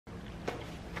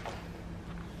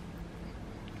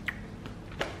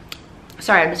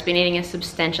Sorry, I've just been eating a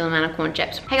substantial amount of corn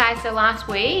chips. Hey guys, so last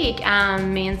week,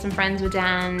 me and some friends were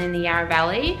down in the Yarra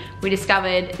Valley. We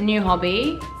discovered a new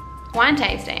hobby, wine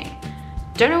tasting.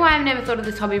 Don't know why I've never thought of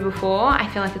this hobby before. I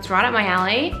feel like it's right up my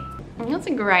alley. I think it's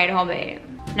a great hobby.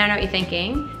 Now I know what you're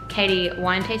thinking. Katie,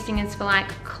 wine tasting is for like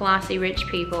classy rich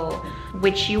people,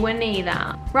 which you were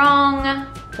neither. Wrong.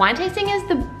 Wine tasting is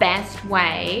the best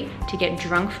way to get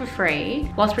drunk for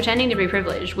free whilst pretending to be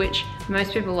privileged, which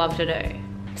most people love to do.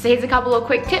 So here's a couple of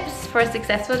quick tips for a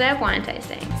successful day of wine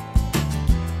tasting.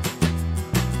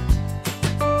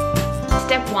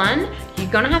 Step 1, you're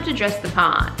gonna have to dress the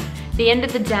part. At the end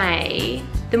of the day,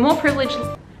 so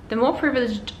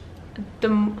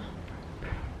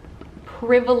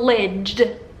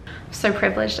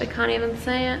privileged I can't even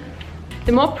say it.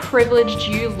 The more privileged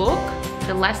you look,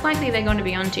 the less likely they're going to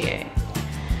be onto you.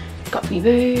 Got me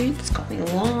boots, got me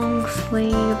long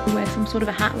sleeve, wear some sort of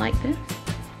a hat like this.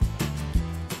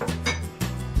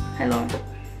 Hello.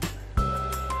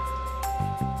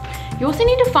 You also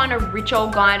need to find a rich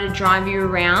old guy to drive you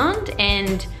around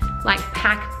and like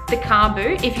pack the car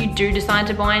boot if you do decide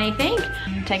to buy anything.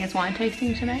 Take us wine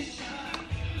tasting today?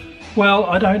 Well,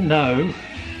 I don't know,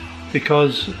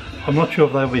 because I'm not sure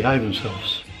if they'll behave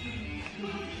themselves.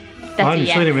 I only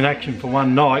seen him in action for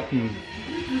one night, and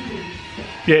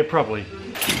yeah, probably.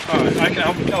 Alright, okay,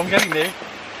 I'm getting there.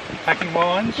 Packing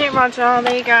wines. Yeah, Roger,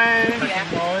 there you go.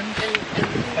 Packing wines.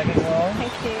 Packing wines.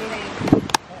 Thank you.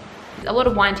 A lot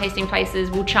of wine tasting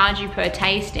places will charge you per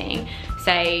tasting,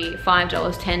 say $5,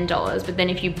 $10, but then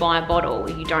if you buy a bottle,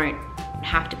 you don't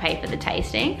have to pay for the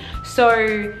tasting.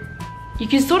 So you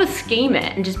can sort of scheme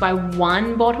it and just buy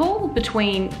one bottle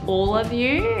between all of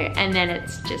you, and then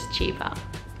it's just cheaper.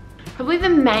 Probably the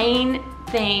main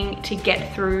thing to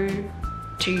get through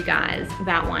to you guys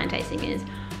about wine tasting is,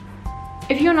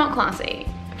 if you're not classy,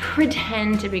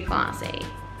 pretend to be classy.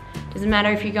 Doesn't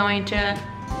matter if you're going to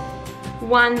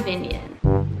one vineyard,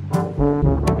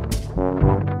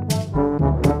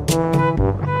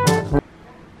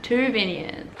 two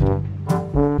vineyards,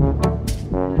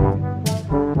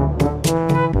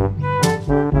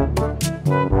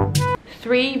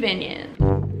 three vineyards,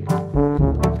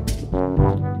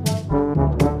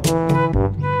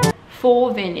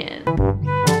 4 vineyards. I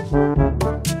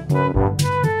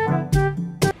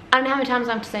don't know how many times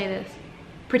I have to say this.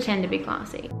 Pretend to be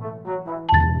classy.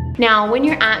 Now, when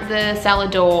you're at the cellar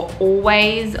door,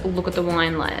 always look at the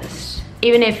wine list.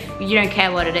 Even if you don't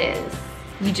care what it is,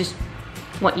 you just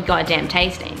want your goddamn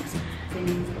tastings.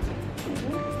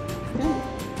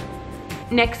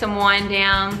 Next some wine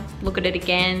down, look at it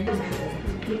again.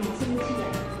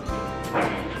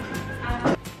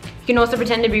 You can also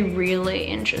pretend to be really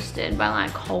interested by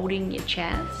like holding your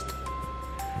chest.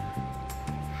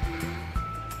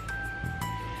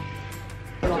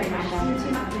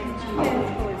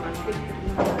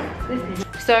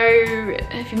 So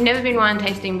if you've never been wine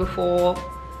tasting before,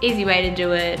 easy way to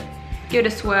do it. Give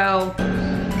it a swirl.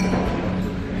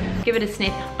 Give it a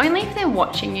sniff. Only if they're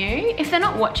watching you. If they're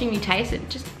not watching you taste it,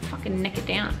 just fucking neck it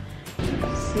down.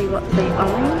 See what the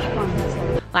orange ones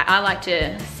are. Like, I like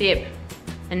to sip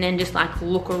and then just like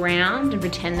look around and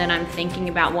pretend that I'm thinking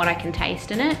about what I can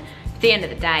taste in it. At the end of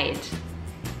the day, you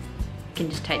can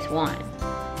just taste wine.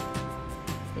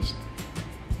 It's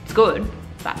good,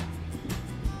 but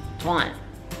it's wine.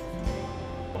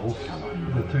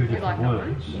 The two different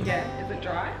words. Yeah, is it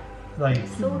dry?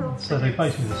 So they're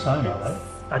basically the same, are they?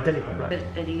 Identical, right? But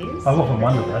it is. I've often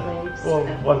wondered that. Well,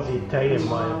 one's the Italian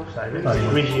way of saying it.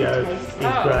 Grigio is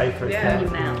grey for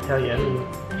Italian.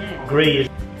 Gris is...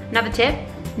 Another tip,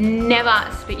 never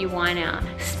spit your wine out.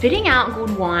 Spitting out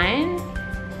good wine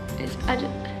is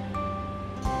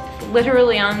it's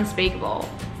literally unspeakable.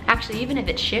 Actually, even if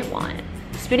it's shit wine,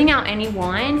 spitting out any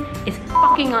wine is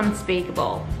fucking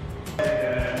unspeakable.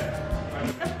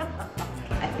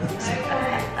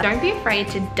 Don't be afraid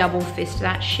to double fist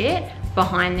that shit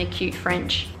behind the cute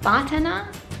French bartender,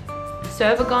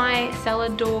 server guy, cellar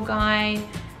door guy,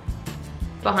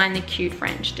 behind the cute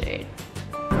French dude.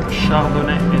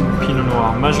 Chardonnay and Pinot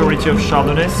Noir. Majority of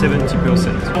Chardonnay,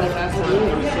 70%.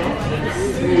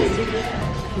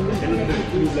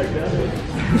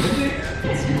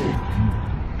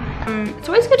 It's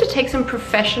always good to take some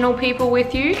professional people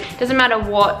with you. Doesn't matter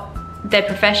what their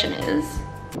profession is.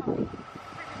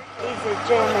 It's a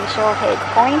German shorthead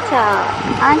pointer,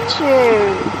 aren't you?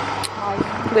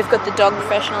 We've got the dog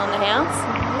professional in the house.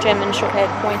 German shorthead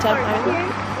pointer.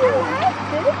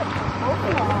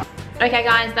 Okay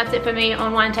guys, that's it for me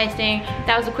on wine tasting.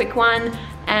 That was a quick one.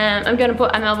 I'm gonna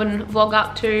put a Melbourne vlog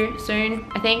up too soon,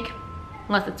 I think.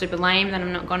 Unless it's super lame, then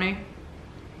I'm not gonna.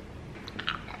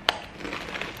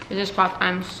 This is crap.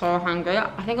 I'm so hungry.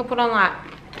 I think I put on like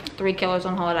 3 kilos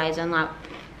on holidays and like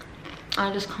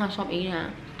I just can't stop eating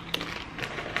it.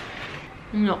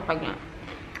 I'm not pregnant.